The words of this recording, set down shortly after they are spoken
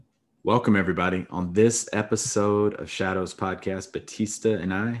Welcome, everybody. On this episode of Shadows Podcast, Batista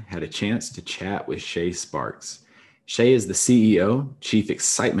and I had a chance to chat with Shay Sparks. Shay is the CEO, Chief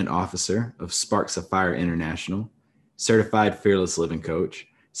Excitement Officer of Sparks of Fire International, certified fearless living coach,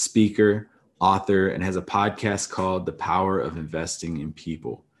 speaker, author, and has a podcast called The Power of Investing in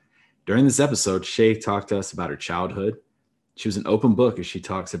People. During this episode, Shay talked to us about her childhood. She was an open book as she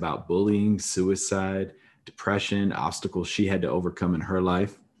talks about bullying, suicide, depression, obstacles she had to overcome in her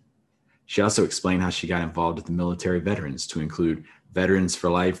life. She also explained how she got involved with the military veterans, to include Veterans for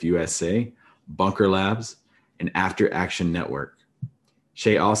Life USA, Bunker Labs, and After Action Network.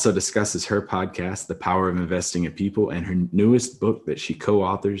 Shay also discusses her podcast, The Power of Investing in People, and her newest book that she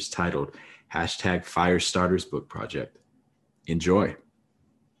co-authors titled #Firestarters Book Project. Enjoy.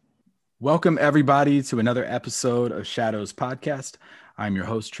 Welcome, everybody, to another episode of Shadows Podcast. I'm your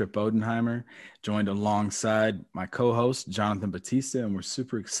host, Trip Bodenheimer, joined alongside my co-host, Jonathan Batista, and we're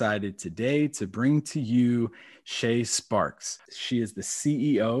super excited today to bring to you Shay Sparks. She is the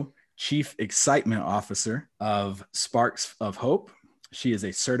CEO, Chief Excitement Officer of Sparks of Hope. She is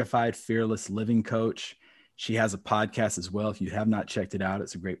a certified fearless living coach. She has a podcast as well. If you have not checked it out,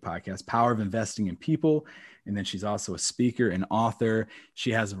 it's a great podcast, Power of Investing in People. And then she's also a speaker and author. She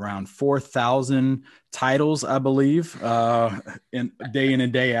has around 4,000 titles, I believe, in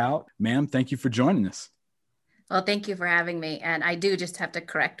and day out. Ma'am, thank you for joining us. Well, thank you for having me. And I do just have to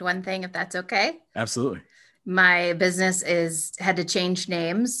correct one thing, if that's okay. Absolutely. My business had to change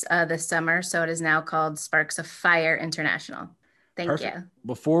names this summer, so it is now called Sparks of Fire International. Thank you.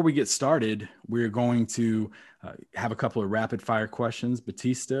 Before we get started, we're going to have a couple of rapid fire questions.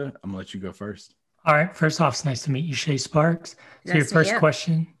 Batista, I'm going to let you go first. All right. First off, it's nice to meet you, Shay Sparks. So your first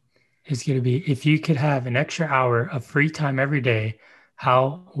question is going to be, if you could have an extra hour of free time every day,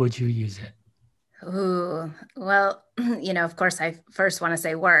 how would you use it? Ooh, well, of course, I first want to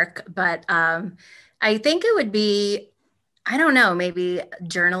say work, but I think it would be, I don't know, maybe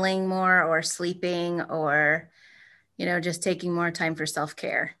journaling more or sleeping or, just taking more time for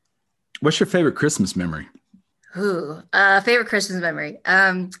self-care. What's your favorite Christmas memory? Favorite Christmas memory.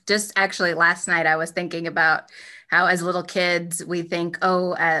 Just actually last night I was thinking about how as little kids we think,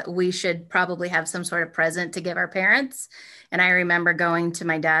 we should probably have some sort of present to give our parents. And I remember going to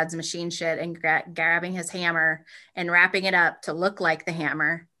my dad's machine shed and grabbing his hammer and wrapping it up to look like the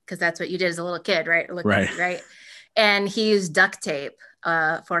hammer, because that's what you did as a little kid, right? Right. And he used duct tape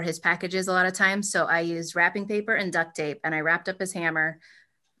for his packages a lot of times. So I used wrapping paper and duct tape, and I wrapped up his hammer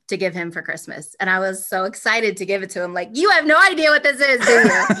to give him for Christmas. And I was so excited to give it to him. Like, you have no idea what this is, do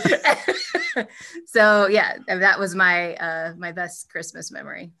you? So yeah, that was my best Christmas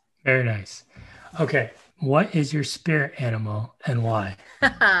memory. Very nice. Okay. What is your spirit animal and why?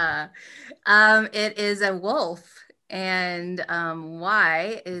 It is a wolf. And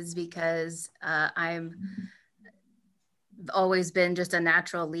why is because I'm always been just a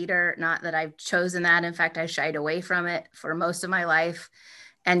natural leader. Not that I've chosen that. In fact, I shied away from it for most of my life.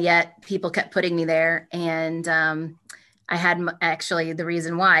 And yet people kept putting me there. And I had actually, the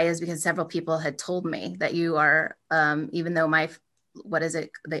reason why is because several people had told me that you are, even though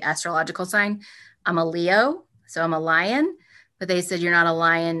the astrological sign, I'm a Leo, so I'm a lion. But they said you're not a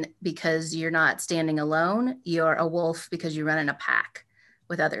lion because you're not standing alone. You're a wolf because you run in a pack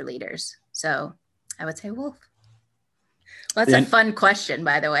with other leaders. So I would say wolf. Well, that's a fun question,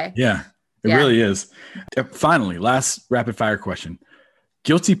 by the way. Yeah, it really is. Finally, last rapid fire question.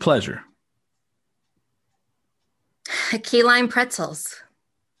 Guilty pleasure. Key lime pretzels.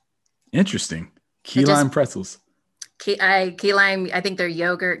 Interesting. Key lime pretzels. Key lime, I think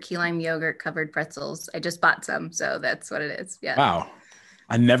they're key lime yogurt covered pretzels. I just bought some, so that's what it is. Yeah. Wow.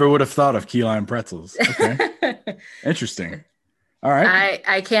 I never would have thought of key lime pretzels. Okay. Interesting. All right.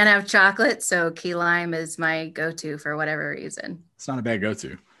 I can't have chocolate, so key lime is my go-to for whatever reason. It's not a bad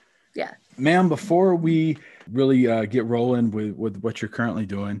go-to. Yeah. Ma'am, before we really get rolling with what you're currently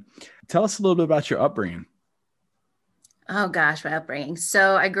doing, tell us a little bit about your upbringing. Oh gosh, my upbringing.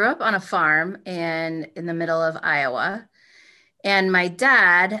 So I grew up on a farm in the middle of Iowa. And my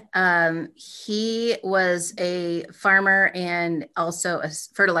dad, he was a farmer and also a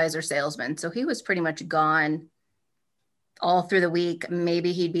fertilizer salesman. So he was pretty much gone all through the week.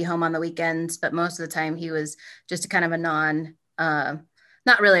 Maybe he'd be home on the weekends, but most of the time he was just a kind of a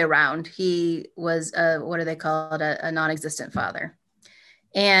not really around. He was what do they call it? A non-existent father.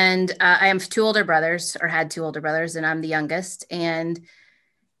 And I have two older brothers, and I'm the youngest. And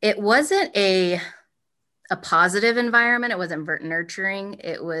it wasn't a positive environment. It wasn't nurturing.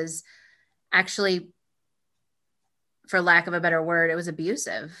 It was actually, for lack of a better word, it was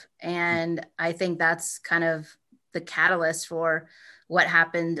abusive. And I think that's kind of the catalyst for what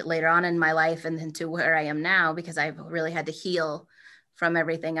happened later on in my life and then to where I am now, because I've really had to heal from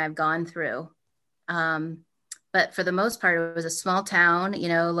everything I've gone through. But for the most part, it was a small town,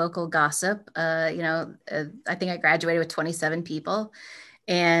 local gossip. I think I graduated with 27 people,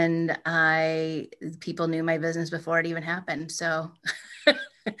 and people knew my business before it even happened. So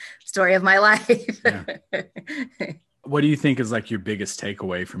story of my life. Yeah. What do you think is like your biggest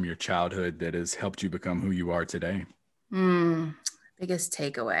takeaway from your childhood that has helped you become who you are today? Biggest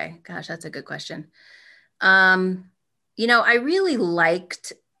takeaway. Gosh, that's a good question. I really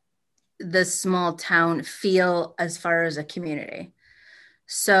liked the small town feel as far as a community.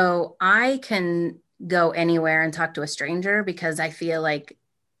 So I can go anywhere and talk to a stranger because I feel like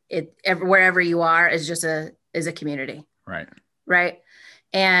wherever you are is just a community. Right. Right.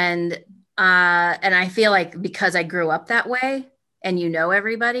 And I feel like because I grew up that way and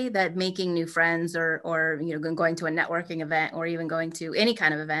everybody, that making new friends or going to a networking event or even going to any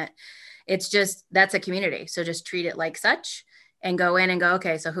kind of event, it's just, that's a community. So just treat it like such and go in and go,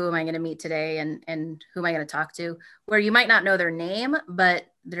 okay, so who am I going to meet today? And who am I going to talk to? Where you might not know their name, but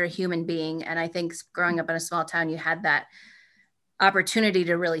they're a human being. And I think growing up in a small town, you had that opportunity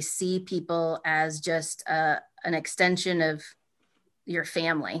to really see people as just an extension of your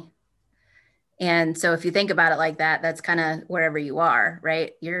family. And so if you think about it like that, that's kind of wherever you are,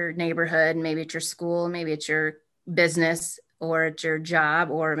 right? Your neighborhood, maybe it's your school, maybe it's your business, or it's your job,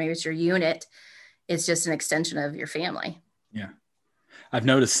 or maybe it's your unit. It's just an extension of your family. Yeah. I've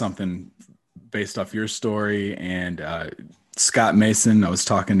noticed something based off your story and Scott Mason. I was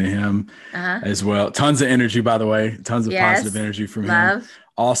talking to him as well. Tons of energy, by the way, tons of positive energy from him.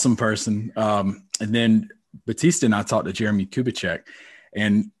 Awesome person. And then Batista and I talked to Jeremy Kubicek,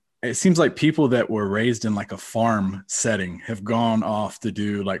 and it seems like people that were raised in like a farm setting have gone off to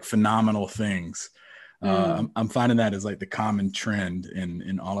do like phenomenal things. I'm finding that as like the common trend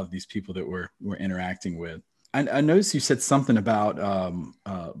in all of these people that we're interacting with. I noticed you said something about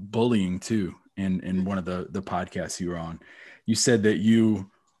bullying too in one of the podcasts you were on. You said that you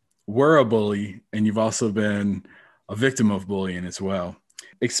were a bully and you've also been a victim of bullying as well.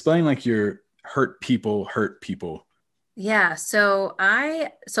 Explain like your hurt people. Yeah. So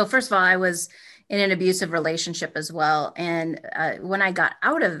first of all, I was in an abusive relationship as well. And when I got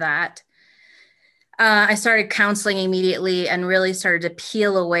out of that, I started counseling immediately and really started to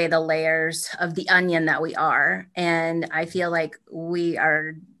peel away the layers of the onion that we are. And I feel like we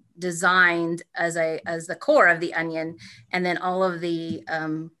are designed as the core of the onion, and then all of the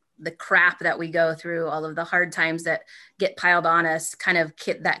crap that we go through, all of the hard times that get piled on us, kind of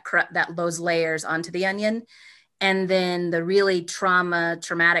kit those layers onto the onion. And then the really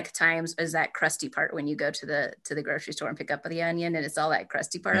traumatic times is that crusty part when you go to the grocery store and pick up the onion and it's all that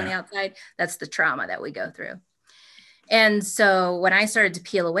crusty part on the outside. That's the trauma that we go through. And so when I started to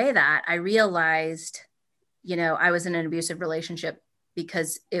peel away that, I realized, I was in an abusive relationship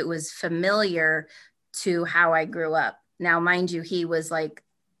because it was familiar to how I grew up. Now, mind you, he was like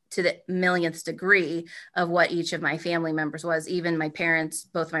to the millionth degree of what each of my family members was, even my parents,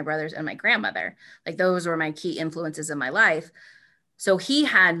 both my brothers and my grandmother. Like those were my key influences in my life. So he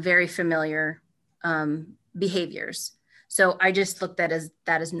had very familiar behaviors. So I just looked at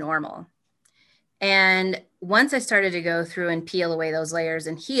that as normal. And once I started to go through and peel away those layers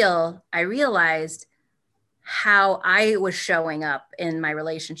and heal, I realized how I was showing up in my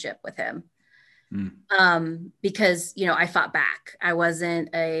relationship with him. Because, I fought back. I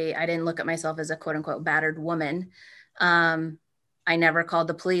didn't look at myself as a quote unquote battered woman. I never called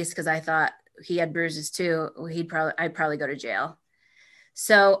the police because I thought he had bruises too. I'd probably go to jail.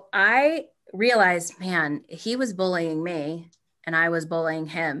 So I realized, man, he was bullying me and I was bullying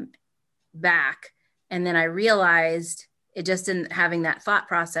him back. And then I realized it just in having that thought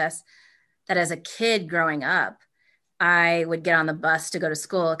process that as a kid growing up, I would get on the bus to go to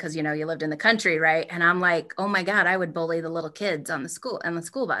school because, you lived in the country, right? And I'm like, oh my God, I would bully the little kids on the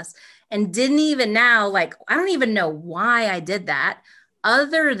school bus, and didn't even now, I don't even know why I did that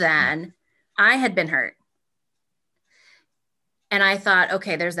other than I had been hurt. And I thought,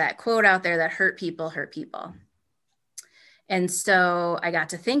 okay, there's that quote out there that hurt people. And so I got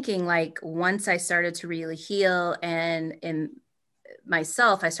to thinking, once I started to really heal and in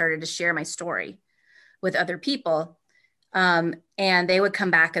myself, I started to share my story with other people. And they would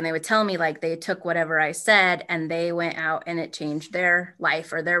come back and they would tell me they took whatever I said and they went out and it changed their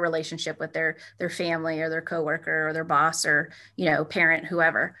life or their relationship with their family or their coworker or their boss or, parent,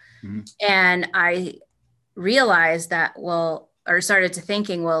 whoever. Mm-hmm. And I realized that, started to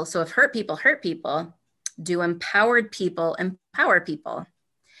thinking, so if hurt people, do empowered people empower people?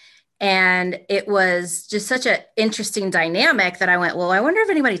 And it was just such an interesting dynamic that I went, well, I wonder if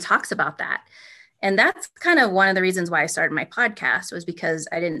anybody talks about that. And that's kind of one of the reasons why I started my podcast, was because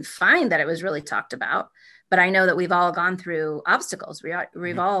I didn't find that it was really talked about. But I know that we've all gone through obstacles.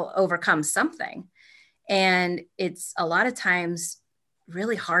 We've all overcome something. And it's a lot of times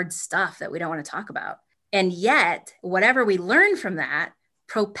really hard stuff that we don't want to talk about. And yet, whatever we learn from that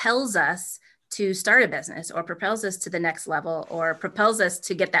propels us to start a business, or propels us to the next level, or propels us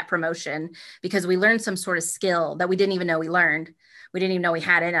to get that promotion, because we learned some sort of skill that we didn't even know we learned. We didn't even know we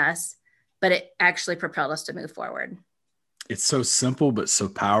had in us, but it actually propelled us to move forward. It's so simple, but so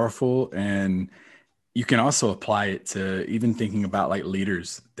powerful. And you can also apply it to even thinking about like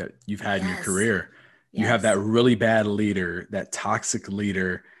leaders that you've had in your career. You have that really bad leader, that toxic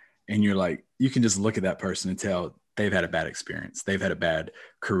leader, and you're like, you can just look at that person and tell they've had a bad experience. They've had a bad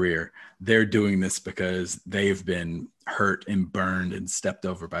career. They're doing this because they've been hurt and burned and stepped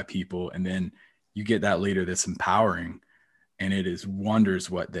over by people. And then you get that leader that's empowering, and it is wonders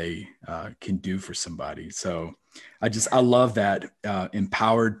what they can do for somebody. So I love that.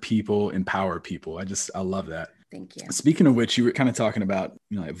 Empowered people empower people. I love that. Thank you. Speaking of which, you were kind of talking about,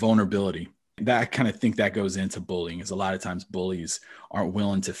 like vulnerability. That I kind of think that goes into bullying, is a lot of times bullies aren't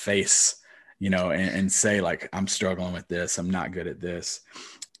willing to face, and say like, I'm struggling with this. I'm not good at this.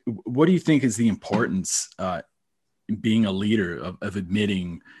 What do you think is the importance in being a leader of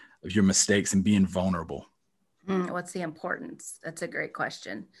admitting of your mistakes and being vulnerable? What's the importance? That's a great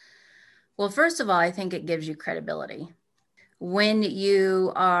question. Well, first of all, I think it gives you credibility. When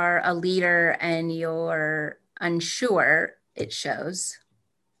you are a leader and you're unsure, it shows.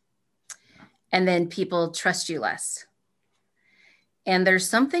 And then people trust you less. And there's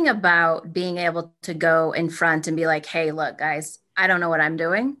something about being able to go in front and be like, hey, look, guys, I don't know what I'm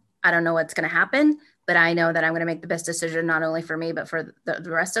doing. I don't know what's going to happen, but I know that I'm going to make the best decision, not only for me, but for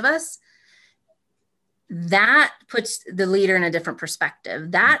the rest of us. That puts the leader in a different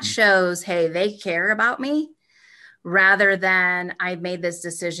perspective. That shows, hey, they care about me, rather than I made this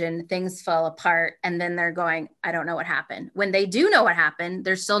decision, things fell apart, and then they're going, I don't know what happened. When they do know what happened,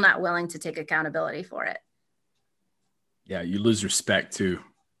 they're still not willing to take accountability for it. Yeah, you lose respect too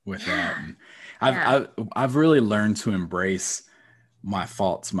with that. And I've really learned to embrace my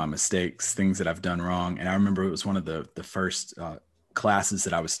faults, my mistakes, things that I've done wrong. And I remember it was one of the first classes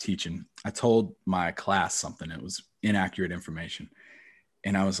that I was teaching. I told my class something. It was inaccurate information.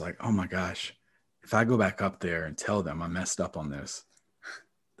 And I was like, oh my gosh, if I go back up there and tell them I messed up on this,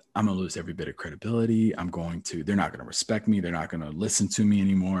 I'm going to lose every bit of credibility. They're not going to respect me. They're not going to listen to me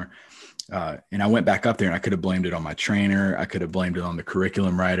anymore. And I went back up there, and I could have blamed it on my trainer. I could have blamed it on the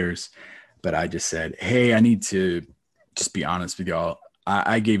curriculum writers, but I just said, hey, I need to just be honest with y'all.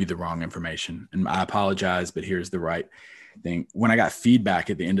 I gave you the wrong information, and I apologize, but here's the right thing. When I got feedback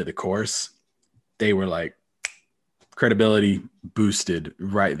at the end of the course, they were like, credibility boosted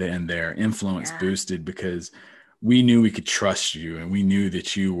right then and there, influence boosted, because we knew we could trust you, and we knew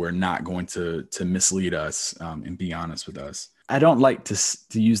that you were not going to mislead us and be honest with us. I don't like to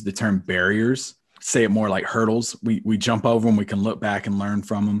use the term barriers, say it more like hurdles. We jump over them, we can look back and learn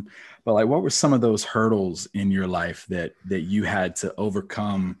from them. But like, what were some of those hurdles in your life that you had to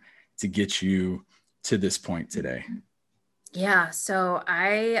overcome to get you to this point today? Yeah. So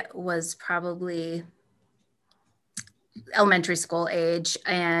I was probably elementary school age,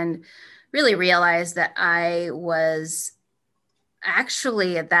 and really realized that I was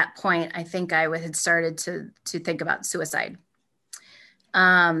actually, at that point, I think I had started to think about suicide.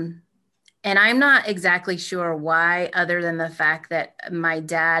 And I'm not exactly sure why, other than the fact that my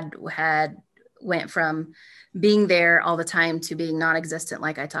dad went from being there all the time to being non-existent,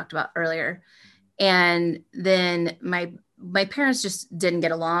 like I talked about earlier. And then my parents just didn't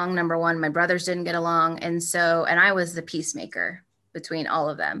get along. Number one, my brothers didn't get along. And I was the peacemaker between all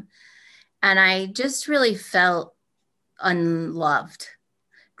of them. And I just really felt unloved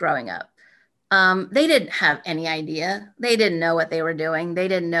growing up. They didn't have any idea. They didn't know what they were doing. They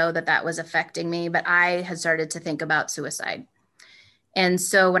didn't know that that was affecting me, but I had started to think about suicide. And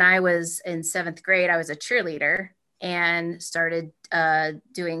so when I was in 7th grade, I was a cheerleader and started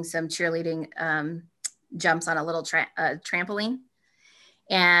doing some cheerleading jumps on a little trampoline.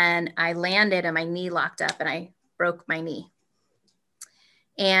 And I landed and my knee locked up and I broke my knee.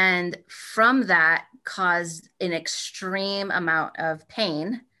 And from that caused an extreme amount of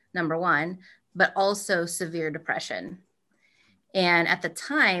pain, number one, but also severe depression. And at the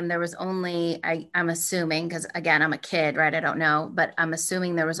time, there was only, I'm assuming, because again, I'm a kid, right? I don't know, but I'm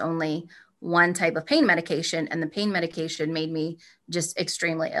assuming there was only one type of pain medication, and the pain medication made me just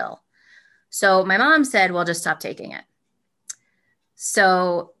extremely ill. So my mom said, well, just stop taking it.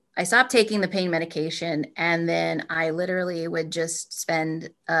 So I stopped taking the pain medication, and then I literally would just spend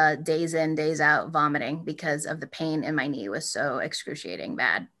days in, days out vomiting because of the pain in my knee was so excruciating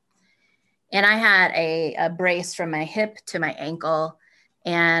bad. And I had a brace from my hip to my ankle,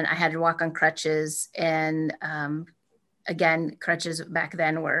 and I had to walk on crutches. And again, crutches back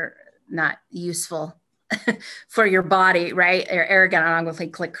then were not useful for your body, right? Or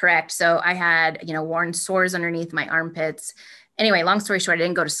ergonomically correct. So I had, worn sores underneath my armpits. Anyway, long story short, I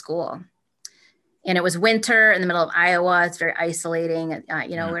didn't go to school. And it was winter in the middle of Iowa. It's very isolating.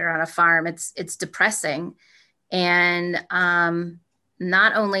 We're on a farm. It's depressing. And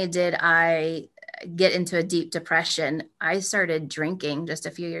not only did I get into a deep depression, I started drinking just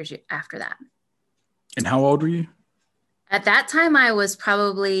a few years after that. And how old were you? At that time, I was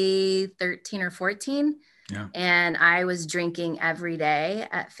probably 13 or 14. Yeah. And I was drinking every day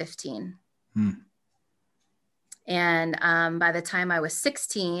at 15. And by the time I was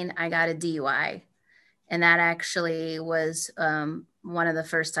 16, I got a DUI. And that actually was one of the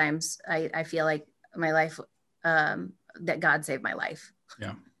first times I feel like my life, that God saved my life.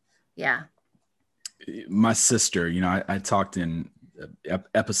 Yeah. Yeah. My sister, I talked in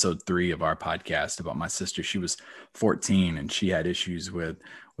episode 3 of our podcast about my sister. She was 14 and she had issues with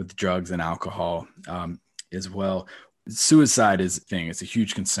drugs and alcohol as well. Suicide is a thing. It's a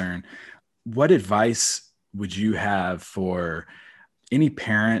huge concern. What advice would you have for any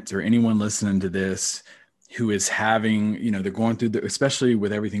parent or anyone listening to this who is having, they're going through especially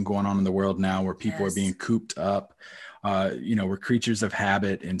with everything going on in the world now where people are being cooped up, we're creatures of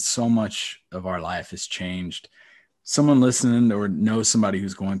habit and so much of our life has changed. Someone listening or knows somebody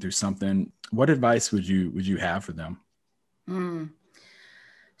who's going through something, what advice would you have for them?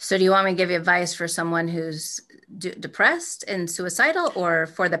 So do you want me to give you advice for someone who's depressed and suicidal, or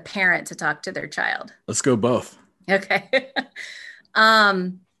for the parent to talk to their child? Let's go both. Okay.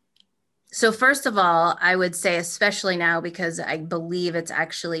 So first of all, I would say, especially now, because I believe it's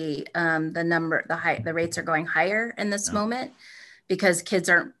actually the rates are going higher in this moment because kids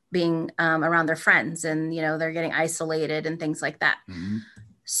aren't being around their friends and, they're getting isolated and things like that. Mm-hmm.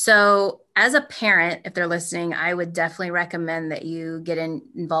 So as a parent, if they're listening, I would definitely recommend that you get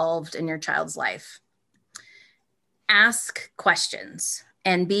involved in your child's life. Ask questions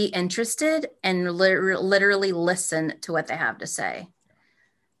and be interested and literally listen to what they have to say.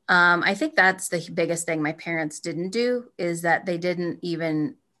 I think that's the biggest thing my parents didn't do, is that they didn't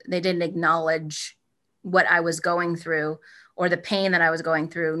acknowledge what I was going through or the pain that I was going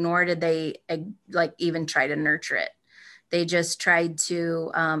through, nor did they even try to nurture it. They just tried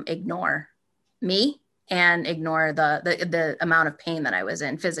to ignore me and ignore the amount of pain that I was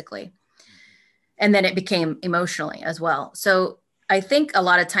in physically. And then it became emotionally as well. So I think a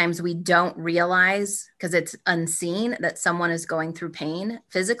lot of times we don't realize, because it's unseen, that someone is going through pain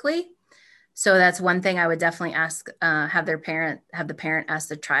physically. So that's one thing I would definitely ask, have the parent ask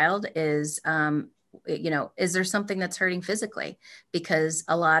the child is, is there something that's hurting physically? Because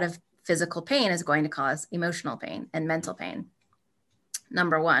a lot of physical pain is going to cause emotional pain and mental pain.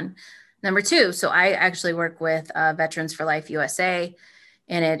 Number one. Number two, so I actually work with Veterans for Life USA,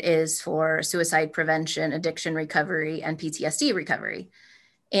 and it is for suicide prevention, addiction recovery, and PTSD recovery.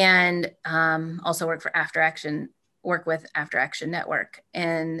 And also work with After Action Network.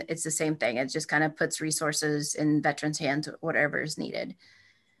 And it's the same thing. It just kind of puts resources in veterans' hands, whatever is needed.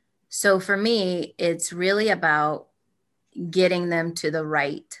 So for me, it's really about getting them to the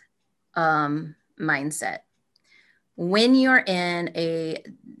right mindset. When you're in a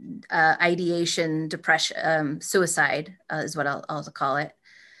ideation, depression, suicide is what I'll call it,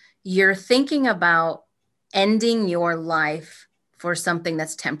 you're thinking about ending your life for something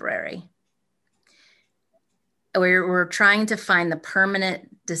that's temporary. We're trying to find the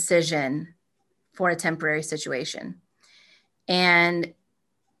permanent decision for a temporary situation. And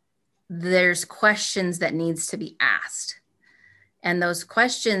there's questions that needs to be asked. And those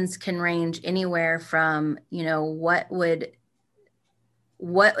questions can range anywhere from, what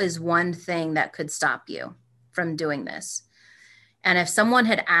is one thing that could stop you from doing this? And if someone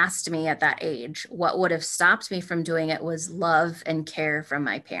had asked me at that age, what would have stopped me from doing it was love and care from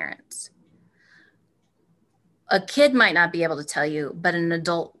my parents. A kid might not be able to tell you, but an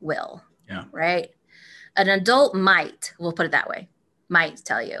adult will. Yeah. Right? An adult we'll put it that way, might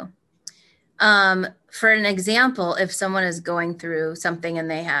tell you. For an example, if someone is going through something and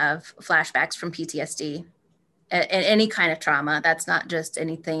they have flashbacks from PTSD and any kind of trauma, that's not just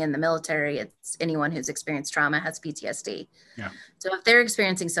anything in the military, it's anyone who's experienced trauma has PTSD. Yeah. So if they're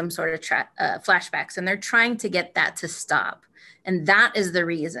experiencing some sort of flashbacks and they're trying to get that to stop, and that is the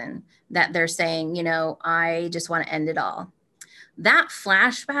reason that they're saying, I just want to end it all, that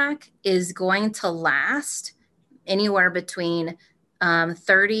flashback is going to last anywhere between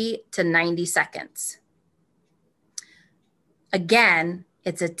 30 to 90 seconds. Again,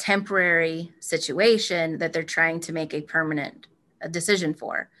 it's a temporary situation that they're trying to make a permanent decision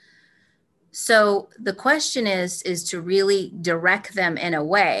for. So the question is to really direct them in a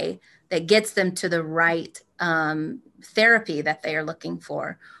way that gets them to the right therapy that they are looking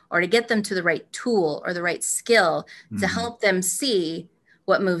for, or to get them to the right tool or the right skill to help them see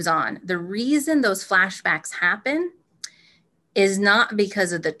what moves on. The reason those flashbacks happen is not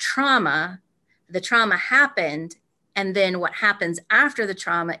because of the trauma. The trauma happened, and then what happens after the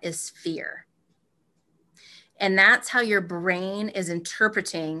trauma is fear. And that's how your brain is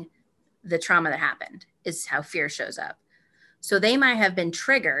interpreting the trauma that happened, is how fear shows up. So they might have been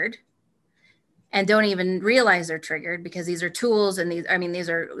triggered and don't even realize they're triggered, because these are tools, and these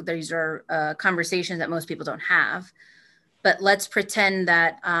are conversations that most people don't have. But let's pretend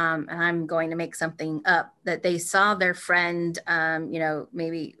that, and I'm going to make something up, that they saw their friend,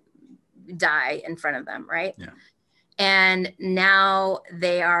 maybe die in front of them, right? Yeah. And now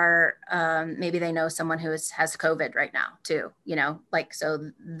they are, maybe they know someone who has COVID right now too,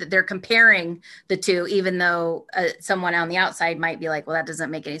 so they're comparing the two, even though someone on the outside might be like, well, that doesn't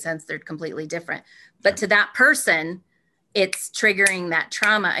make any sense. They're completely different. But to that person, it's triggering that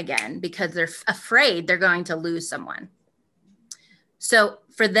trauma again, because they're afraid they're going to lose someone. So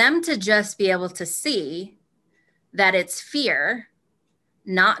for them to just be able to see that it's fear,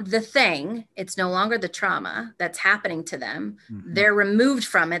 not the thing, it's no longer the trauma that's happening to them. They're removed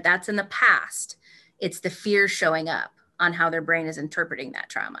from it. That's in the past. It's the fear showing up on how their brain is interpreting that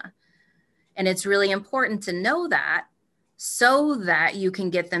trauma. And it's really important to know that, so that you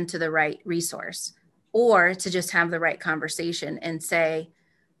can get them to the right resource, or to just have the right conversation and say,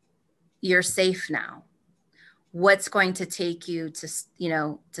 you're safe now. What's going to take you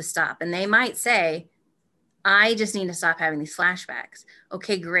to stop? And they might say, I just need to stop having these flashbacks.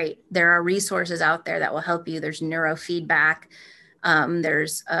 Okay, great. There are resources out there that will help you. There's neurofeedback.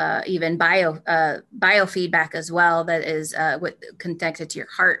 There's even biofeedback as well, that is connected to your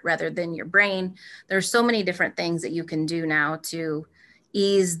heart rather than your brain. There's so many different things that you can do now to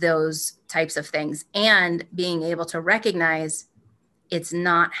ease those types of things, and being able to recognize it's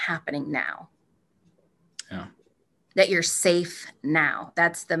not happening now. Yeah. That you're safe now.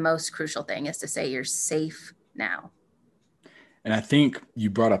 That's the most crucial thing, is to say you're safe now. And I think you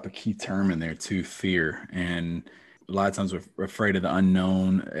brought up a key term in there too, fear. And a lot of times we're afraid of the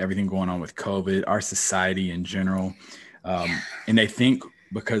unknown, everything going on with COVID, our society in general. And they think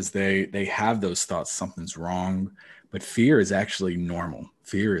because they have those thoughts, something's wrong. But fear is actually normal.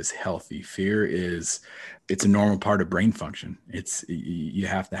 Fear is healthy. It's a normal part of brain function. You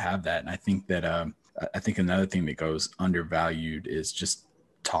have to have that. And I think that I think another thing that goes undervalued is just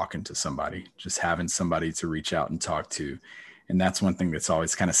talking to somebody, just having somebody to reach out and talk to. And that's one thing that's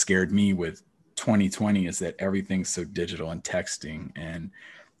always kind of scared me with 2020, is that everything's so digital and texting, and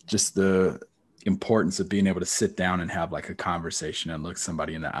just the importance of being able to sit down and have like a conversation and look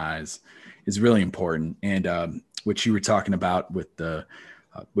somebody in the eyes is really important. And what you were talking about with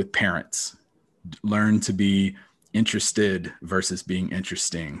with parents, learn to be interested versus being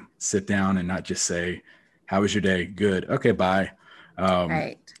interesting. Sit down and not just say, how was your day? Good. Okay, bye.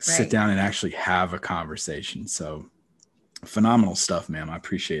 Sit down and actually have a conversation. So phenomenal stuff, ma'am. I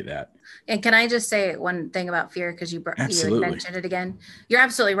appreciate that. And can I just say one thing about fear? Because you Absolutely. mentioned it again. You're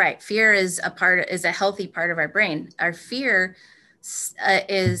absolutely right. Fear is a healthy part of our brain. Our fear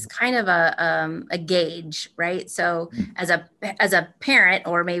is kind of a gauge, right? So as a parent,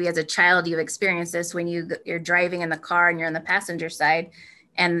 or maybe as a child, you've experienced this when you're driving in the car and you're on the passenger side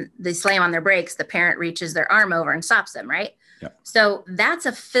and they slam on their brakes, the parent reaches their arm over and stops them, right? Yep. So that's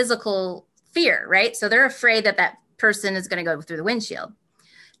a physical fear, right? So they're afraid that person is going to go through the windshield.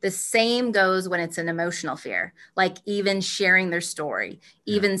 The same goes when it's an emotional fear, like even sharing their story,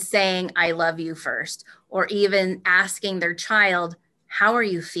 even saying, I love you first, or even asking their child, how are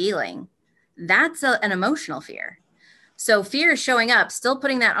you feeling? That's an emotional fear. So fear is showing up, still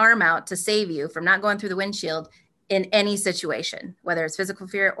putting that arm out to save you from not going through the windshield in any situation, whether it's physical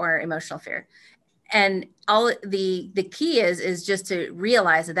fear or emotional fear. And all the key is just to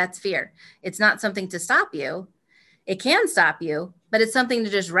realize that that's fear. It's not something to stop you. It can stop you, but it's something to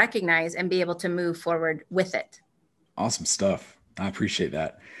just recognize and be able to move forward with it. Awesome stuff. I appreciate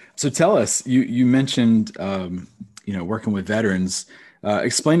that. So tell us, you mentioned, working with veterans.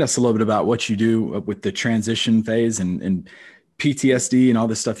 Explain to us a little bit about what you do with the transition phase and PTSD and all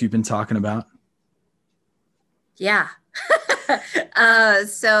the stuff you've been talking about. Yeah.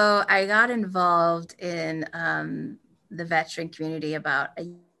 So I got involved in the veteran community about a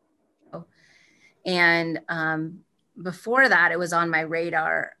year ago. And before that, it was on my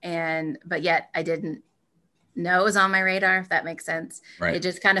radar, but yet I didn't know it was on my radar, if that makes sense. Right. It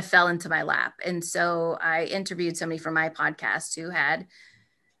just kind of fell into my lap. And so I interviewed somebody from my podcast who had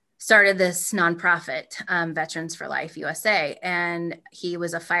started this nonprofit, Veterans for Life USA. And he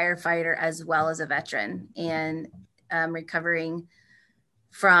was a firefighter as well as a veteran, and recovering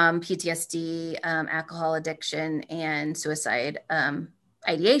from PTSD, alcohol addiction, and suicide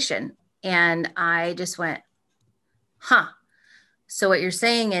ideation. And I just went, so what you're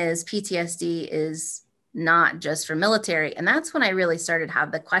saying is PTSD is not just for military. And that's when I really started to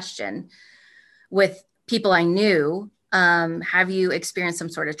have the question with people I knew, have you experienced some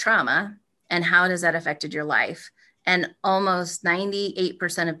sort of trauma, and how does that affected your life? And almost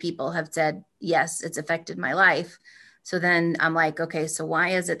 98% of people have said, yes, it's affected my life. So then I'm like, okay, so why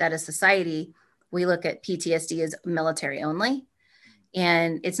is it that as society, we look at PTSD as military only?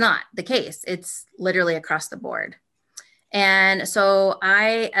 And it's not the case. It's literally across the board. And so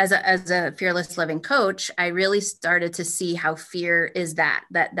I, as a fearless living coach, I really started to see how fear is that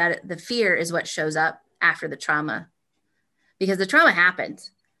the fear is what shows up after the trauma, because the trauma happened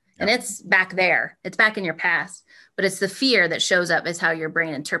and it's back there. It's back in your past, but it's the fear that shows up is how your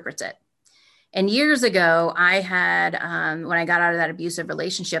brain interprets it. And years ago, I had, when I got out of that abusive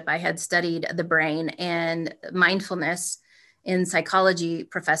relationship, I had studied the brain and mindfulness in psychology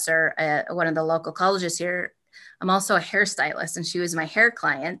professor at one of the local colleges here. I'm also a hairstylist, and she was my hair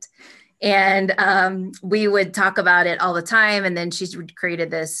client. And we would talk about it all the time. And then she's created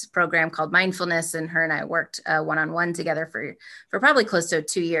this program called Mindfulness, and her and I worked one-on-one together for probably close to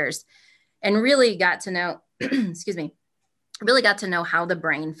 2 years, and really got to know, excuse me, really got to know how the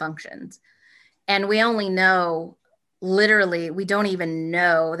brain functions. And we only know, literally, we don't even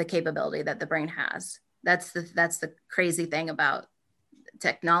know the capability that the brain has. That's the crazy thing about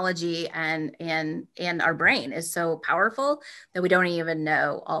technology, and our brain is so powerful that we don't even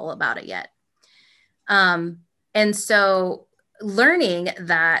know all about it yet. And so learning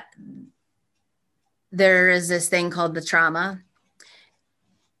that there is this thing called the trauma,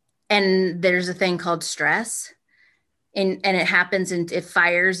 and there's a thing called stress, and it happens, and it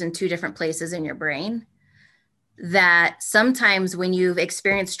fires in two different places in your brain, that sometimes when you've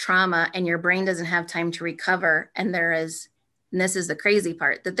experienced trauma and your brain doesn't have time to recover, and this is the crazy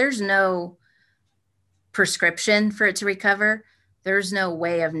part, that there's no prescription for it to recover. There's no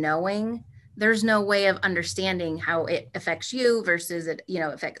way of knowing. There's no way of understanding how it affects you versus it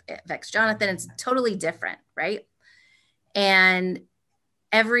affects Jonathan. It's totally different, right? And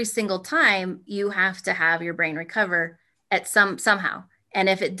every single time you have to have your brain recover at somehow. And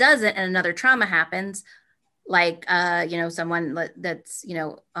if it doesn't, and another trauma happens, like someone that's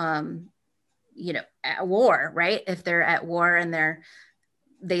at war, right? If they're at war and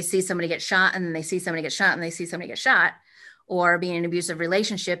they see somebody get shot, and then they see somebody get shot, and they see somebody get shot, or being in an abusive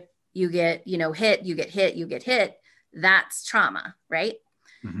relationship, you get, hit, you get hit. That's trauma, right?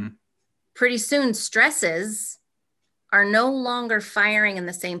 Mm-hmm. Pretty soon stresses are no longer firing in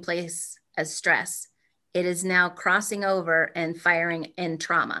the same place as stress. It is now crossing over and firing in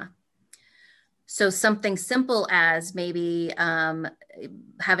trauma. So something simple as maybe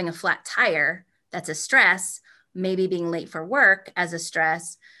having a flat tire, that's a stress, maybe being late for work as a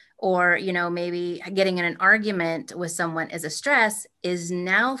stress, or, maybe getting in an argument with someone as a stress, is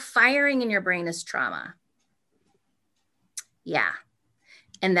now firing in your brain as trauma. Yeah.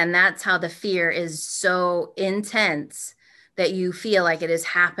 And then that's how the fear is so intense that you feel like it is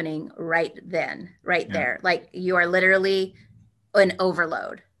happening right then, there. Like you are literally an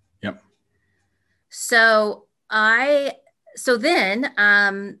overload. Yep. So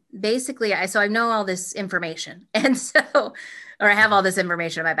then basically I know all this information, and or I have all this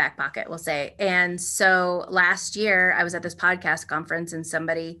information in my back pocket, we'll say. And so last year I was at this podcast conference, and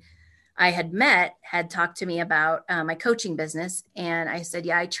somebody I had met had talked to me about my coaching business. And I said,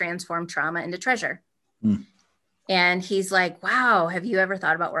 yeah, I transform trauma into treasure. Mm. And he's like, wow, have you ever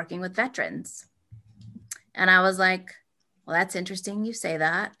thought about working with veterans? And I was like, well, that's interesting you say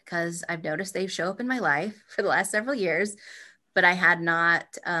that, because I've noticed they show up in my life for the last several years, but I had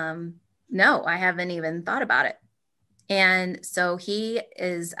not, I haven't even thought about it. And so he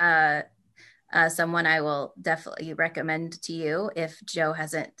is someone I will definitely recommend to you. If Joe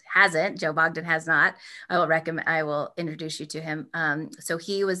Joe Bogdan has not, I will introduce you to him. So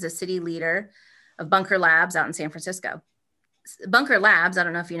he was the city leader of Bunker Labs out in San Francisco. Bunker Labs, I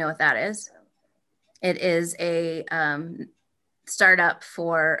don't know if you know what that is. It is a startup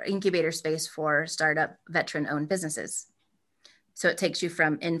for incubator space for startup veteran-owned businesses. So it takes you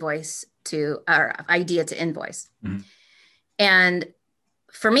from idea to invoice. Mm-hmm. And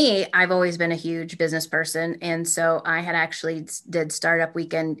for me, I've always been a huge business person. And so I had actually did Startup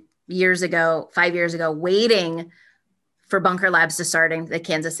Weekend 5 years ago, waiting for Bunker Labs to start in the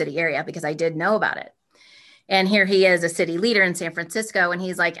Kansas City area because I did know about it. And here he is, a city leader in San Francisco. And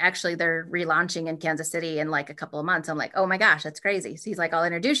he's like, actually, they're relaunching in Kansas City in like a couple of months. I'm like, oh my gosh, that's crazy. So he's like, I'll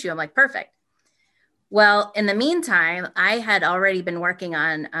introduce you. I'm like, perfect. Well, in the meantime, I had already been working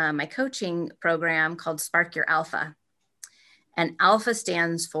on my coaching program called Spark Your Alpha. And Alpha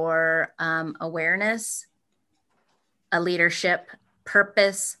stands for awareness, a leadership,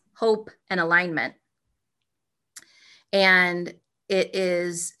 purpose, hope, and alignment. And it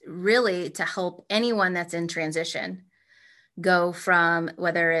is really to help anyone that's in transition go from,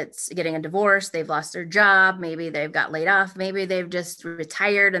 whether it's getting a divorce, they've lost their job, maybe they've got laid off, maybe they've just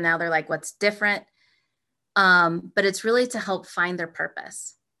retired and now they're like, what's different? But it's really to help find their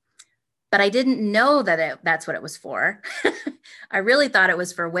purpose. But I didn't know that that's what it was for. I really thought it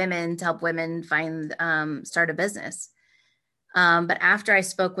was for women, to help women find, start a business. But after I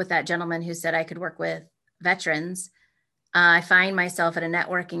spoke with that gentleman who said I could work with veterans, I find myself at a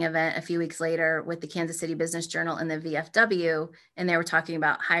networking event a few weeks later with the Kansas City Business Journal and the VFW, and they were talking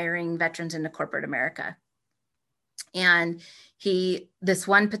about hiring veterans into corporate America. And this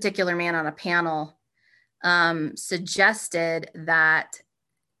one particular man on a panel suggested that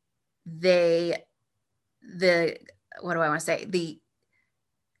the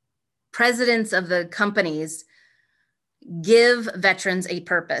presidents of the companies give veterans a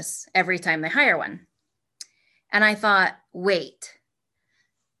purpose every time they hire one. And I thought, wait,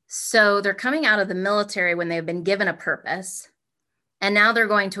 so they're coming out of the military when they've been given a purpose, and now they're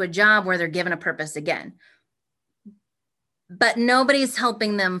going to a job where they're given a purpose again. But nobody's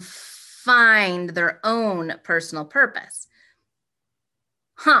helping them find their own personal purpose.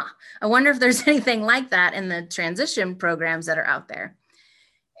 I wonder if there's anything like that in the transition programs that are out there.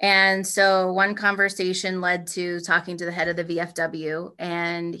 And so one conversation led to talking to the head of the VFW,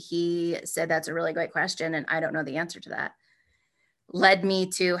 and he said, that's a really great question, and I don't know the answer to that. Led me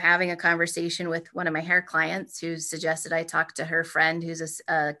to having a conversation with one of my hair clients who suggested I talk to her friend who's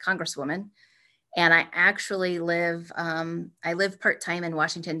a congresswoman. And I actually live part-time in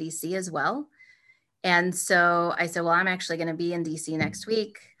Washington, D.C. as well. And so I said, well, I'm actually going to be in DC next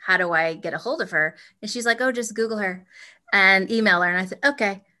week. How do I get a hold of her? And she's like, oh, just Google her and email her. And I said,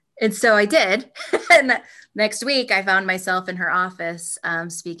 okay. And so I did. And next week I found myself in her office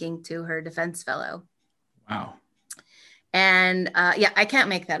speaking to her defense fellow. Wow. And I can't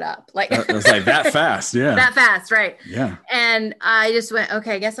make that up. Like it was like that fast. Yeah. That fast. Right. Yeah. And I just went,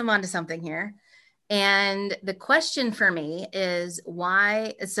 okay, I guess I'm onto something here. And the question for me is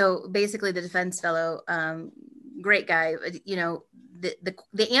why? So basically the defense fellow, great guy,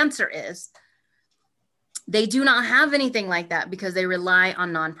 the answer is they do not have anything like that because they rely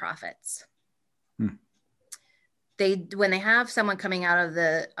on nonprofits. When they have someone coming out of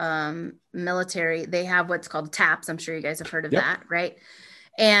the military, they have what's called TAPS. I'm sure you guys have heard of that, right?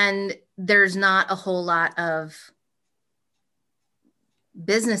 And there's not a whole lot of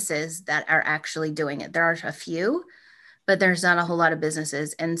businesses that are actually doing it. There are a few, but there's not a whole lot of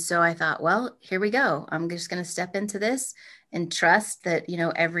businesses. And so I thought, well, here we go. I'm just going to step into this and trust that,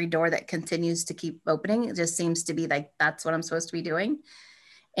 every door that continues to keep opening, it just seems to be like, that's what I'm supposed to be doing.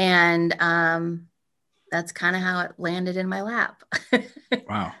 And that's kind of how it landed in my lap.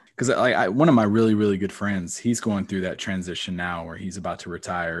 Wow. Because one of my really, really good friends, he's going through that transition now where he's about to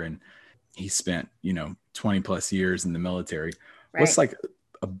retire, and he spent, 20 plus years in the military. Right. What's like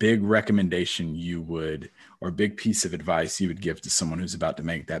a big recommendation or a big piece of advice you would give to someone who's about to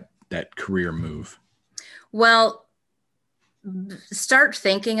make that career move? Well, start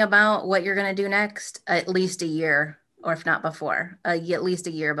thinking about what you're going to do next at least a year, or if not before, at least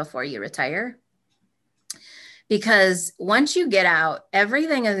a year before you retire. Because once you get out,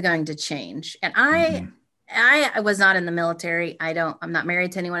 everything is going to change. And I was not in the military. I'm not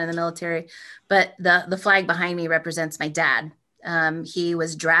married to anyone in the military, but the flag behind me represents my dad. He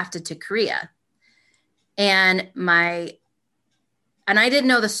was drafted to Korea, and I didn't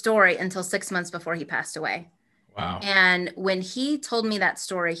know the story until 6 months before he passed away. Wow. And when he told me that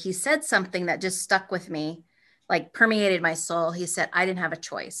story, he said something that just stuck with me, like permeated my soul. He said, I didn't have a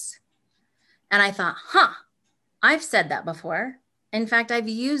choice. And I thought, I've said that before. In fact, I've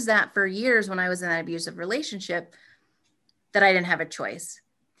used that for years when I was in that abusive relationship, that I didn't have a choice.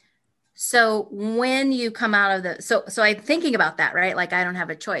 So when you come out of so I'm thinking about that, right? Like, I don't have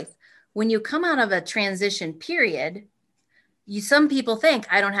a choice. When you come out of a transition period, some people think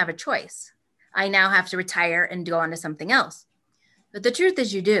I don't have a choice. I now have to retire and go on to something else. But the truth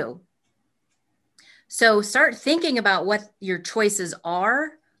is you do. So start thinking about what your choices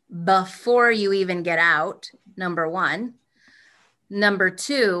are before you even get out, number one. Number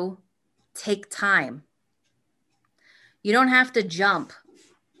two, take time. You don't have to jump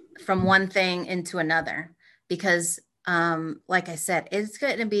from one thing into another because, like I said, it's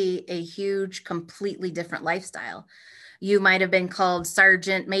going to be a huge, completely different lifestyle. You might have been called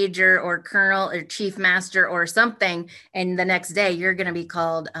sergeant major or colonel or chief master or something. And the next day you're going to be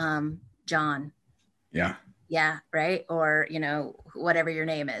called John. Yeah. Yeah. Right. Or, whatever your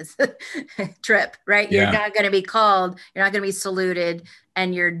name is, Trip, right? Yeah. You're not going to be called, you're not going to be saluted,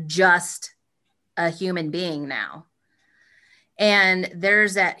 and you're just a human being now. And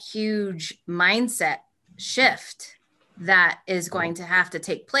there's that huge mindset shift that is going to have to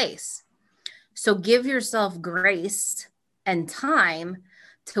take place. So give yourself grace and time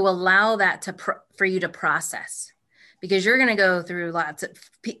to allow that for you to process, because you're going to go through lots of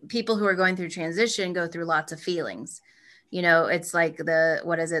people who are going through transition go through lots of feelings. It's like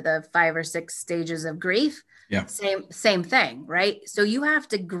the 5 or 6 stages of grief. Yeah. Same thing, right? So you have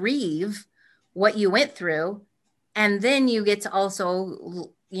to grieve what you went through. And then you get to also,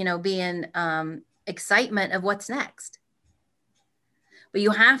 be in excitement of what's next. But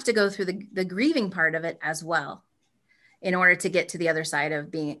you have to go through the grieving part of it as well in order to get to the other side of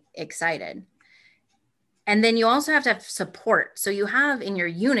being excited. And then you also have to have support. So you have in your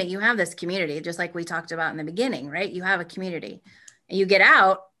unit, you have this community, just like we talked about in the beginning, right? You have a community. And you get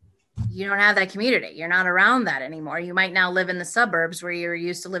out, you don't have that community. You're not around that anymore. You might now live in the suburbs where you're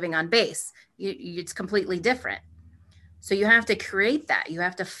used to living on base. It's completely different. So you have to create that. You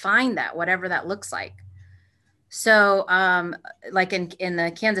have to find that, whatever that looks like. So like in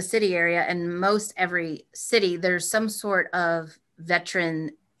the Kansas City area and most every city, there's some sort of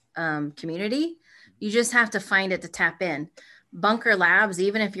veteran community. You just have to find it to tap in. Bunker Labs,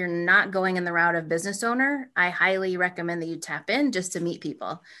 even if you're not going in the route of business owner, I highly recommend that you tap in just to meet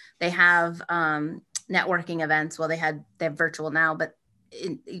people. They have networking events. Well, they have virtual now, but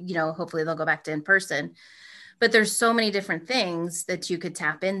hopefully they'll go back to in person. But there's so many different things that you could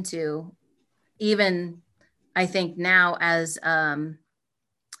tap into. Even I think now as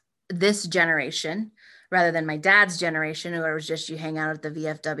this generation, rather than my dad's generation, where it was just you hang out at the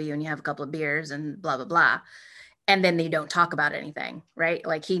VFW and you have a couple of beers and blah, blah, blah. And then you don't talk about anything, right?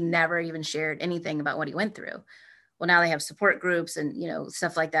 Like he never even shared anything about what he went through. Well, now they have support groups and,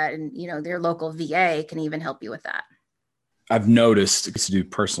 stuff like that. And, their local VA can even help you with that. I've noticed, I used to do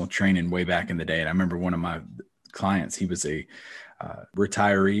personal training way back in the day. And I remember one of my clients, he was a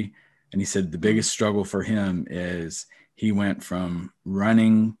retiree. And he said the biggest struggle for him is he went from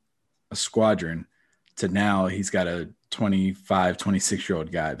running a squadron to now he's got a 25,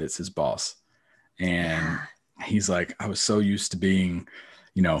 26-year-old guy that's his boss. And he's like, I was so used to being,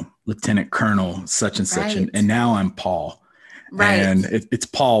 Lieutenant Colonel such and such. Right. And now I'm Paul. Right. And it's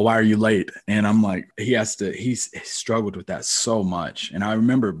Paul, why are you late? And I'm like, he's struggled with that so much. And I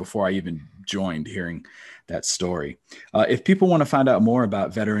remember before I even joined hearing that story. If people want to find out more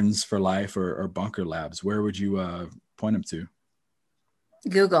about Veterans for Life or Bunker Labs, where would you point them to?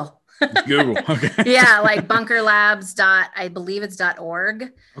 Google. Okay. Yeah, like bunkerlabs. I believe it's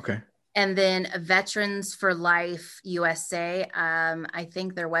 .org. Okay. And then Veterans for Life USA. I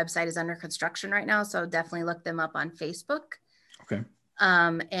think their website is under construction right now, so definitely look them up on Facebook. Okay.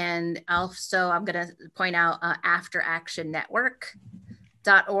 And also I'm going to point out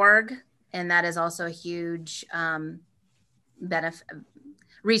afteractionnetwork.org. And that is also a huge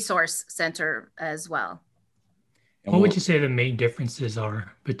resource center as well. What would you say the main differences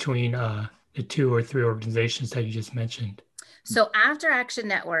are between the 2 or 3 organizations that you just mentioned? So After Action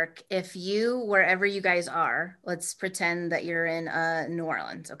Network, if wherever you guys are, let's pretend that you're in New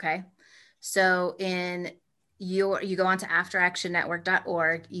Orleans, okay? So you go on to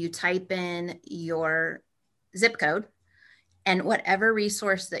afteractionnetwork.org, you type in your zip code, and whatever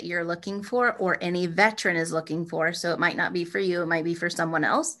resource that you're looking for or any veteran is looking for, so it might not be for you, it might be for someone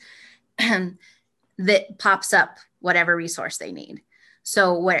else, that pops up whatever resource they need.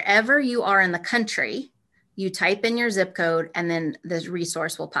 So wherever you are in the country, you type in your zip code and then this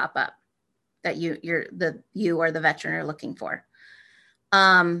resource will pop up that you or the veteran are looking for.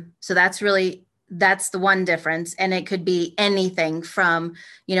 So that's the one difference. And it could be anything from,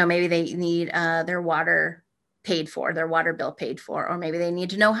 maybe they need their water paid for, their water bill paid for, or maybe they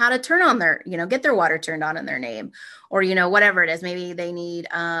need to know how to turn on get their water turned on in their name, or, whatever it is. Maybe they need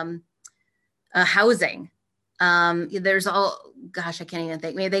housing. There's I can't even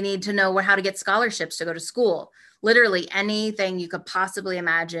think. Maybe they need to know how to get scholarships to go to school. Literally anything you could possibly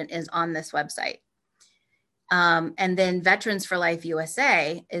imagine is on this website. And then Veterans for Life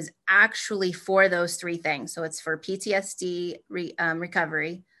USA is actually for those three things. So it's for PTSD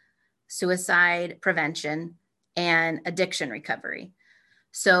recovery, suicide prevention, and addiction recovery.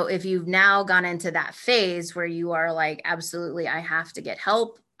 So if you've now gone into that phase where you are like, absolutely, I have to get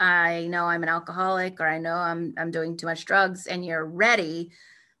help. I know I'm an alcoholic, or I know I'm doing too much drugs, and you're ready,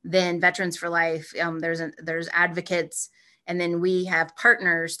 then Veterans for Life, there's advocates, and then we have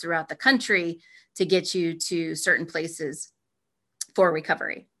partners throughout the country to get you to certain places for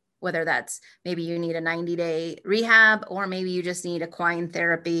recovery, whether that's maybe you need a 90-day rehab, or maybe you just need equine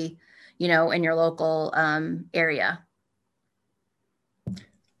therapy, in your local area.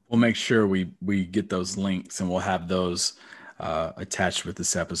 We'll make sure we get those links, and we'll have those attached with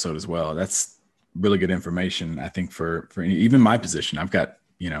this episode as well. That's really good information, I think, for even my position. I've got,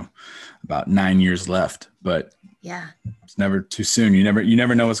 about 9 years left, but yeah, it's never too soon. You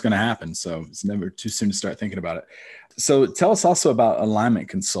never know what's going to happen. So it's never too soon to start thinking about it. So tell us also about alignment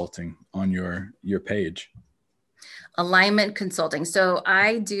consulting on your page. Alignment consulting. So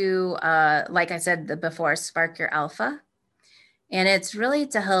I do, like I said before, Spark Your Alpha. And it's really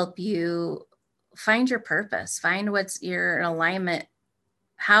to help you find your purpose, find what's your alignment,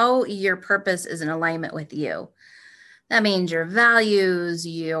 how your purpose is in alignment with you. That means your values,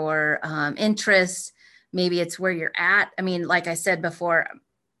 your interests, maybe it's where you're at. I mean, like I said before,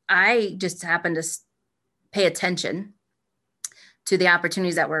 I just happened to pay attention to the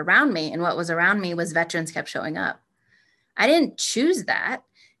opportunities that were around me. And what was around me was veterans kept showing up. I didn't choose that.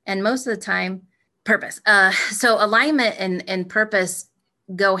 And most of the time, purpose. So alignment and purpose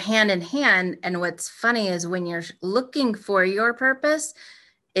go hand in hand. And what's funny is when you're looking for your purpose,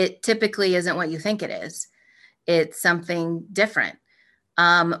 it typically isn't what you think it is. It's something different.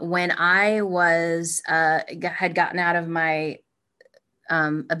 When I had gotten out of my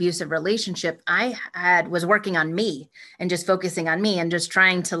abusive relationship, was working on me and just focusing on me and just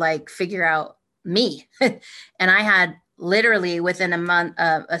trying to figure out me. And I had literally within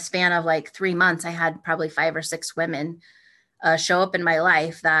a span of 3 months, I had probably 5 or 6 women show up in my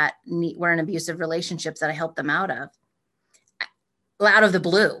life that were in abusive relationships that I helped them out of the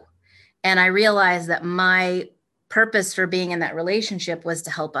blue. And I realized that my purpose for being in that relationship was to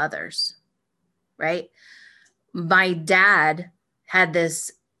help others, right? My dad had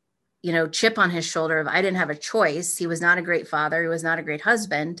this, chip on his shoulder of I didn't have a choice. He was not a great father. He was not a great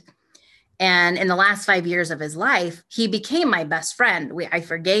husband. And in the last 5 years of his life, he became my best friend. I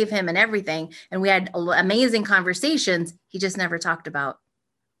forgave him and everything. And we had amazing conversations. He just never talked about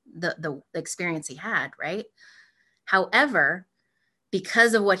the experience he had, right? However,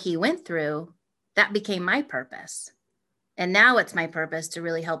 because of what he went through, that became my purpose. And now it's my purpose to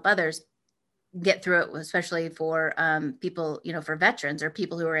really help others get through it, especially for people, for veterans or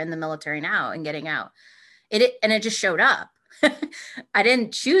people who are in the military now and getting out. It just showed up. I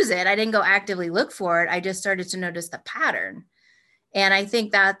didn't choose it. I didn't go actively look for it. I just started to notice the pattern. And I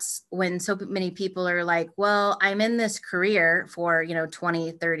think that's when so many people are like, well, I'm in this career for,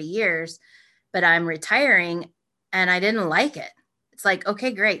 20, 30 years, but I'm retiring and I didn't like it. It's like,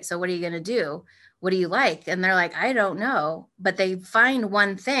 okay, great. So what are you going to do? What do you like? And they're like, I don't know. But they find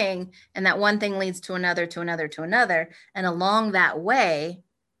one thing, and that one thing leads to another, to another, to another. And along that way,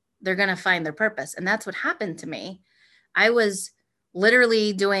 they're going to find their purpose. And that's what happened to me. I was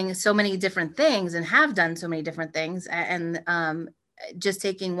literally doing so many different things and have done so many different things, and just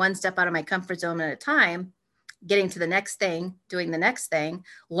taking one step out of my comfort zone at a time, getting to the next thing, doing the next thing,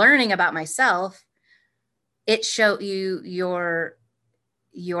 learning about myself. It showed you your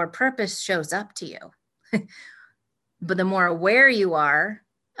purpose shows up to you. But the more aware you are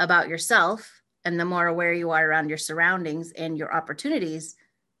about yourself and the more aware you are around your surroundings and your opportunities,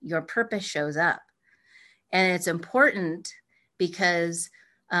 your purpose shows up. And it's important because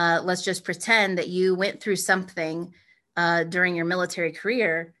let's just pretend that you went through something during your military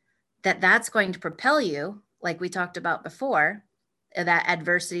career that's going to propel you, like we talked about before, that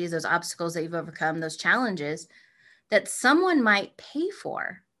adversities, those obstacles that you've overcome, those challenges that someone might pay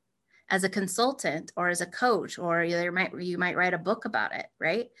for as a consultant or as a coach, or you might write a book about it,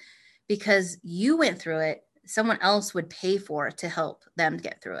 right? Because you went through it, someone else would pay for it to help them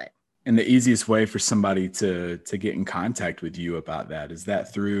get through it. And the easiest way for somebody to get in contact with you about that, is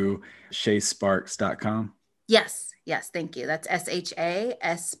that through shaysparks.com? Yes. Thank you. That's SHASPARKS.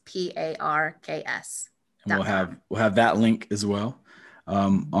 And we'll have that link as well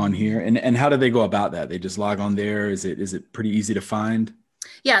on here. And how do they go about that? They just log on there. Is it pretty easy to find?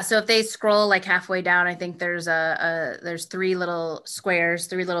 Yeah. So if they scroll halfway down, I think there's there's 3 little squares,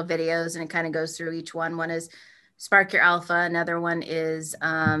 3 little videos, and it kind of goes through each one. One is Spark Your Alpha. Another one is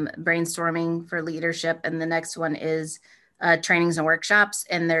brainstorming for leadership. And the next one is trainings and workshops.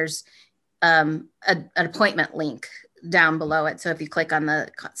 And there's an appointment link down below it. So if you click on the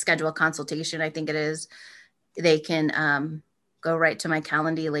schedule consultation, I think it is, they can go right to my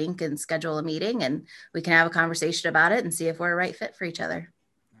Calendly link and schedule a meeting, and we can have a conversation about it and see if we're a right fit for each other.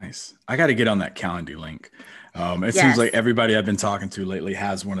 Nice. I got to get on that Calendly link. It seems like everybody I've been talking to lately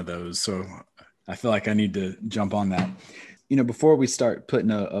has one of those. So I feel like I need to jump on that. Before we start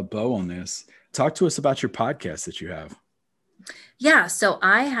putting a bow on this, talk to us about your podcast that you have. Yeah. So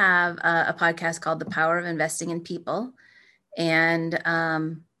I have a podcast called The Power of Investing in People. And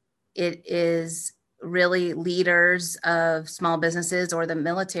it is really leaders of small businesses or the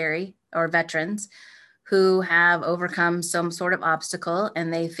military or veterans who have overcome some sort of obstacle,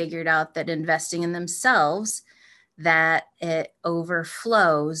 and they figured out that investing in themselves, that it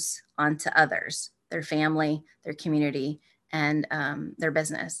overflows onto others, their family, their community, and their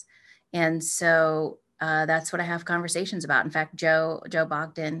business. And so that's what I have conversations about. In fact, Joe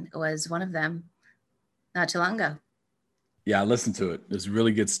Bogdan was one of them not too long ago. Yeah, I listened to it. It was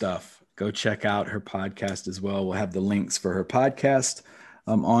really good stuff. Go check out her podcast as well. We'll have the links for her podcast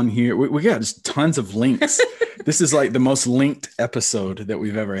on here. We got just tons of links. This is like the most linked episode that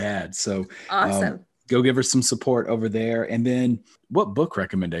we've ever had. So awesome. Go give her some support over there. And then what book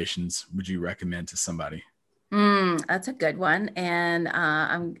recommendations would you recommend to somebody? That's a good one. And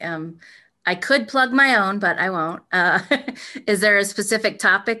I could plug my own, but I won't. Is there a specific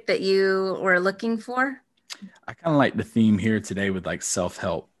topic that you were looking for? I kind of like the theme here today with like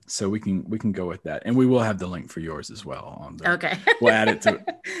self-help. So we can go with that. And we will have the link for yours as well. Okay. We'll add it to it.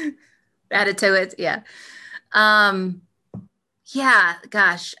 Add it to it. Yeah. Yeah,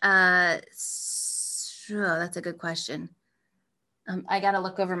 gosh. That's a good question. I got to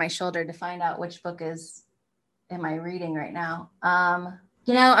look over my shoulder to find out which book am I reading right now. I'm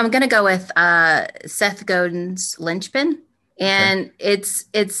going to go with Seth Godin's Linchpin. And it's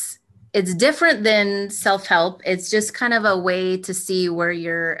different than self-help. It's just kind of a way to see where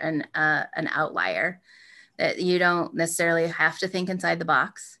you're an outlier, that you don't necessarily have to think inside the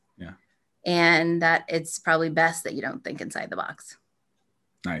box. Yeah. And that it's probably best that you don't think inside the box.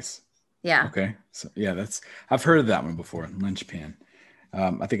 Nice. Yeah. Okay. So yeah, I've heard of that one before. Linchpin.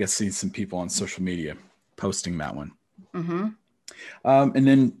 I think I've seen some people on social media posting that one. Mm-hmm. And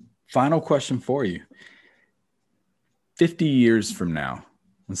then final question for you. 50 years from now,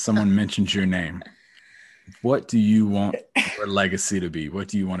 when someone mentions your name, what do you want your legacy to be? What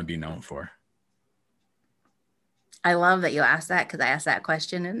do you want to be known for? I love that you asked that, because I asked that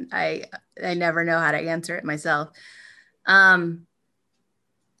question and I never know how to answer it myself. At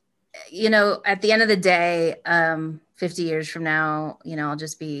the end of the day, 50 years from now, I'll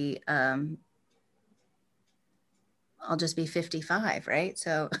just be 55, right?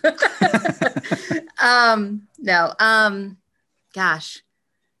 So, gosh,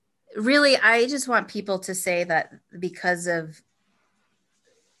 really, I just want people to say that because of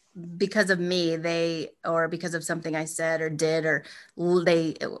me, or because of something I said or did, or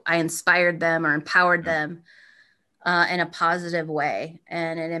I inspired them or empowered them in a positive way,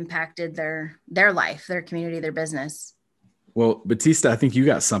 and it impacted their life, their community, their business. Well, Batista, I think you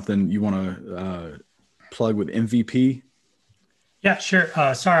got something you want to plug with MVP. Yeah, sure.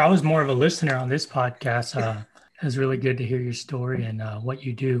 Sorry, I was more of a listener on this podcast. It was really good to hear your story and what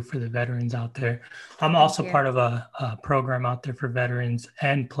you do for the veterans out there. I'm also part of a program out there for veterans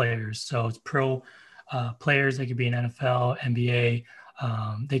and players. So it's pro players. They could be in NFL, NBA.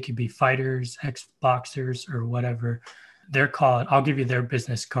 They could be fighters, ex-boxers, or whatever. They're called, I'll give you their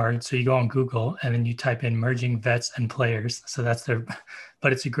business card. So you go on Google and then you type in Merging Vets and Players. So that's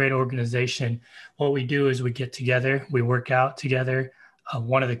but it's a great organization. What we do is we get together, we work out together.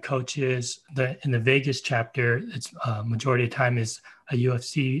 One of the coaches in the Vegas chapter, it's majority of the time is a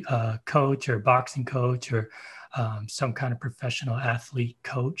UFC coach or boxing coach or some kind of professional athlete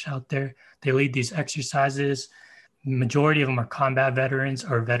coach out there. They lead these exercises. Majority of them are combat veterans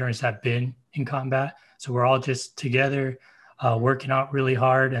or veterans that have been in combat. So we're all just together working out really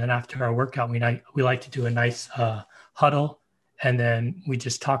hard. And then after our workout, we like to do a nice huddle. And then we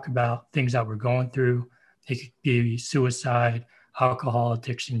just talk about things that we're going through. It could be suicide, alcohol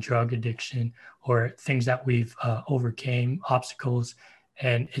addiction, drug addiction, or things that we've overcame, obstacles.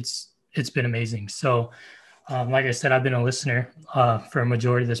 And it's been amazing. So like I said, I've been a listener for a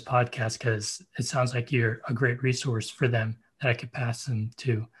majority of this podcast because it sounds like you're a great resource for them that I could pass them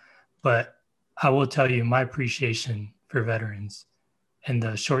to. But I will tell you, my appreciation for veterans in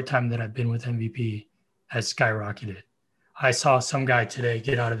the short time that I've been with MVP has skyrocketed. I saw some guy today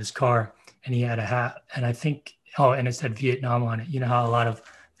get out of his car and he had a hat, and I think Oh, and it said Vietnam on it. You know how a lot of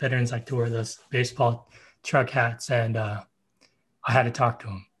veterans like to wear those baseball truck hats, and I had to talk to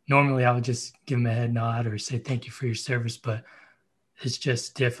him. Normally, I would just give him a head nod or say thank you for your service, but it's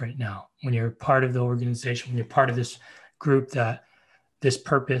just different now. When you're part of the organization, when you're part of this group, that this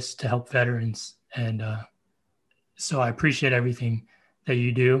purpose to help veterans, and so I appreciate everything that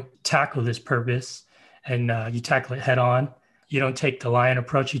you do. Tackle this purpose, and you tackle it head on. You don't take the lion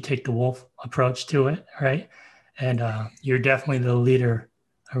approach, you take the wolf approach to it, right? And you're definitely the leader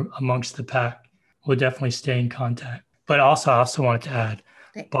amongst the pack. We'll definitely stay in contact. But also, I also wanted to add,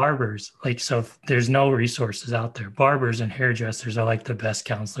 barbers, like, so if there's no resources out there, barbers and hairdressers are like the best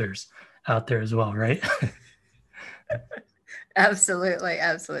counselors out there as well, right? Absolutely.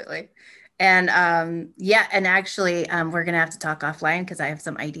 Absolutely. And yeah, and actually we're going to have to talk offline because I have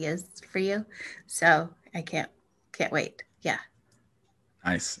some ideas for you. So I can't wait. Yeah.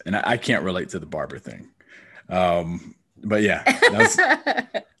 Nice. And I can't relate to the barber thing. But yeah, that's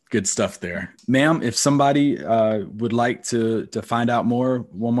good stuff there. Ma'am, if somebody would like to find out more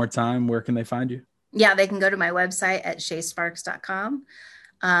one more time, where can they find you? Yeah, they can go to my website at shaysparks.com.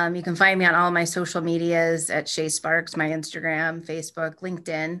 You can find me on all my social medias at Shay Sparks, my Instagram, Facebook,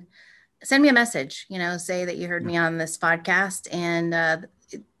 LinkedIn. Send me a message, say that you heard me on this podcast. And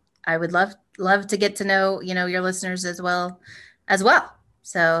I would love to get to know, your listeners as well.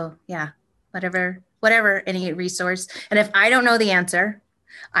 So yeah, whatever, any resource. And if I don't know the answer,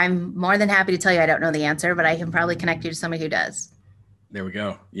 I'm more than happy to tell you I don't know the answer, but I can probably connect you to somebody who does. There we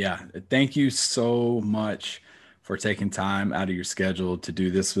go. Yeah. Thank you so much for taking time out of your schedule to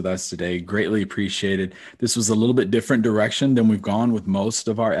do this with us today. Greatly appreciated. This was a little bit different direction than we've gone with most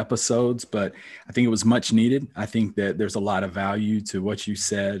of our episodes, but I think it was much needed. I think that there's a lot of value to what you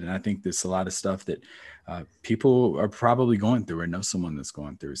said. And I think there's a lot of stuff that people are probably going through or know someone that's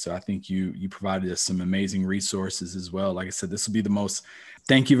going through. So I think you provided us some amazing resources as well. Like I said, this will be the most.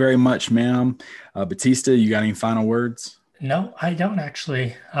 Thank you very much, ma'am. Batista, you got any final words? No, I don't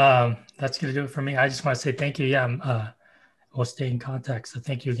actually. That's going to do it for me. I just want to say thank you. Yeah, we'll stay in contact. So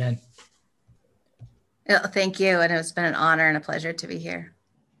thank you again. Thank you. And it's been an honor and a pleasure to be here.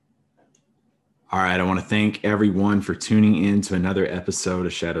 All right. I want to thank everyone for tuning in to another episode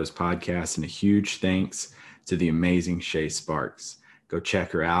of Shadows Podcast, and a huge thanks to the amazing Shay Sparks. Go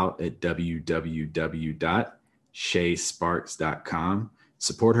check her out at www.shaysparks.com.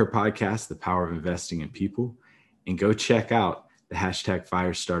 Support her podcast, The Power of Investing in People, and go check out the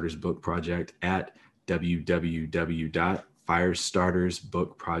 #Firestarters Book Project at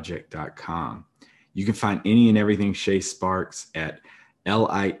www.firestartersbookproject.com. You can find any and everything Shay Sparks at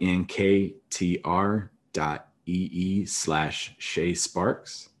linktr.ee/Shay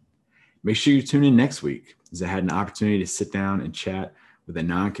Sparks. Make sure you tune in next week, as I had an opportunity to sit down and chat with a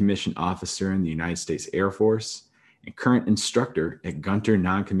non-commissioned officer in the United States Air Force and current instructor at Gunter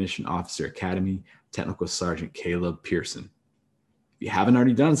Non-Commissioned Officer Academy, Technical Sergeant Caleb Pearson. If you haven't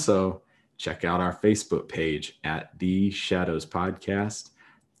already done so, check out our Facebook page at The Shadows Podcast.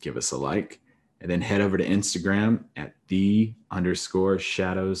 Give us a like, and then head over to Instagram at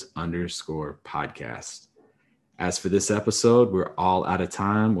 _shadows_podcast. As for this episode, we're all out of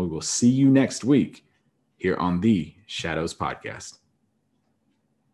time. We will see you next week here on The Shadows Podcast.